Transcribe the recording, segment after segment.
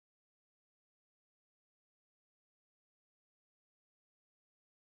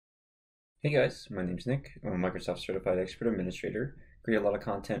Hey guys, my name's Nick. I'm a Microsoft Certified Expert Administrator. Create a lot of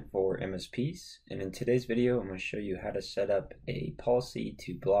content for MSPs, and in today's video I'm going to show you how to set up a policy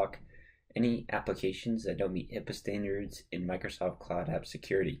to block any applications that don't meet HIPAA standards in Microsoft Cloud App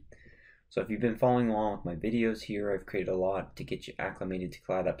Security. So if you've been following along with my videos here, I've created a lot to get you acclimated to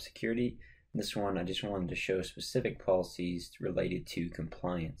Cloud App Security. In this one I just wanted to show specific policies related to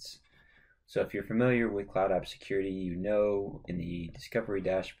compliance. So if you're familiar with Cloud App Security, you know in the Discovery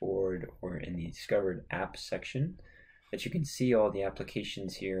dashboard or in the Discovered Apps section that you can see all the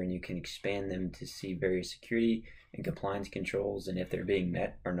applications here and you can expand them to see various security and compliance controls and if they're being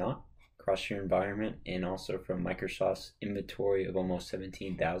met or not across your environment, and also from Microsoft's inventory of almost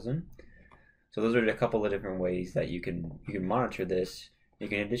 17,000. So those are a couple of different ways that you can monitor this. You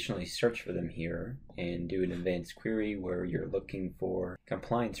can additionally search for them here and do an advanced query where you're looking for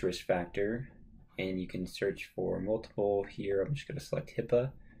compliance risk factor, and you can search for multiple here. I'm just going to select HIPAA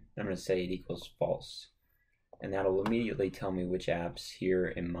and I'm going to say it equals false, and that'll immediately tell me which apps here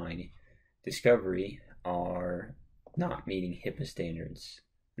in my discovery are not meeting HIPAA standards.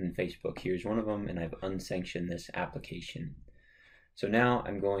 And Facebook, here's one of them, and I've unsanctioned this application. So now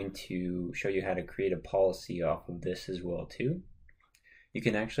I'm going to show you how to create a policy off of this as well too. You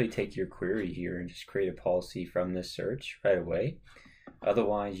can actually take your query here and just create a policy from this search right away.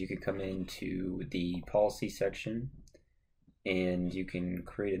 Otherwise, you could come into the policy section and you can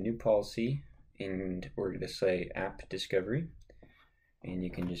create a new policy, and we're going to say app discovery, and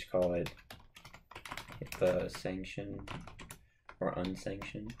you can just call it HIPAA sanction or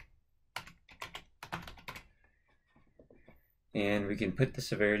unsanctioned. And we can put the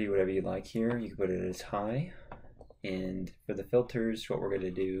severity whatever you like here. You can put it as high. And for the filters, what we're going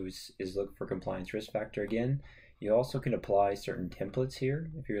to do is look for compliance risk factor again. You also can apply certain templates here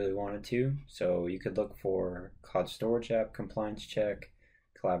if you really wanted to. So you could look for cloud storage app compliance check,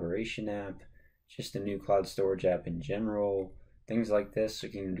 collaboration app, just a new cloud storage app in general, things like this. So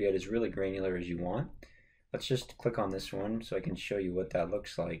you can get as really granular as you want. Let's just click on this one so I can show you what that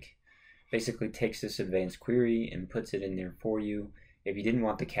looks like. Basically takes this advanced query and puts it in there for you. If you didn't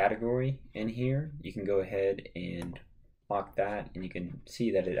want the category in here, you can go ahead and lock that, and you can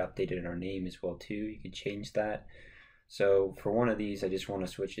see that it updated our name as well too. You can change that. So for one of these, I just want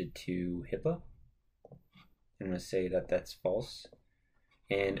to switch it to HIPAA. I'm going to say that that's false.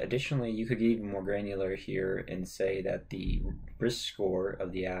 And additionally, you could get even more granular here and say that the risk score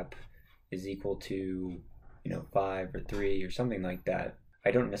of the app is equal to 5 or 3 or something like that. I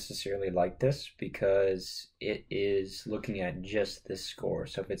don't necessarily like this because it is looking at just this score.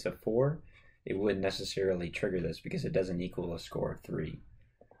 So if it's a 4, it wouldn't necessarily trigger this because it doesn't equal a score of 3.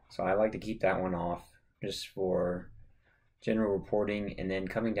 So I like to keep that one off just for general reporting. And then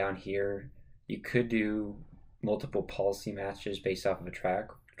coming down here, you could do multiple policy matches based off of a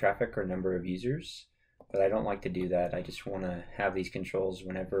traffic or number of users. But I don't like to do that. I just want to have these controls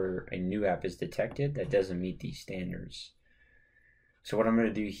whenever a new app is detected that doesn't meet these standards. So what I'm going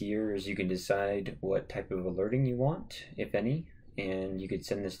to do here is you can decide what type of alerting you want, if any, and you could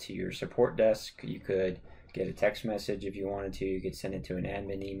send this to your support desk. You could get a text message if you wanted to. You could send it to an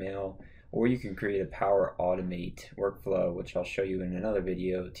admin email, or you can create a Power Automate workflow, which I'll show you in another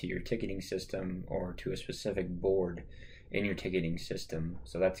video, to your ticketing system or to a specific board in your ticketing system.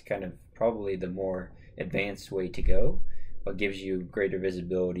 So that's kind of probably the more advanced way to go, but gives you greater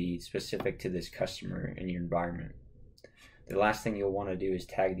visibility specific to this customer in your environment. The last thing you'll want to do is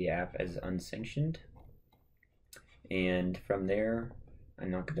tag the app as unsanctioned. And from there,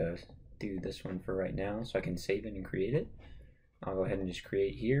 I'm not going to do this one for right now, so I can save it and create it. I'll go ahead and just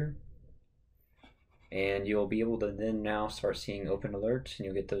create here. And you'll be able to then now start seeing open alerts, and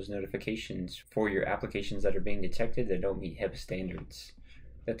you'll get those notifications for your applications that are being detected that don't meet HIPAA standards.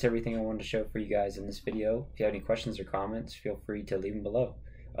 That's everything I wanted to show for you guys in this video. If you have any questions or comments, feel free to leave them below.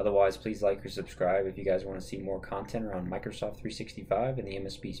 Otherwise, please like or subscribe if you guys want to see more content around Microsoft 365 and the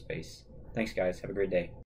MSP space. Thanks guys, have a great day.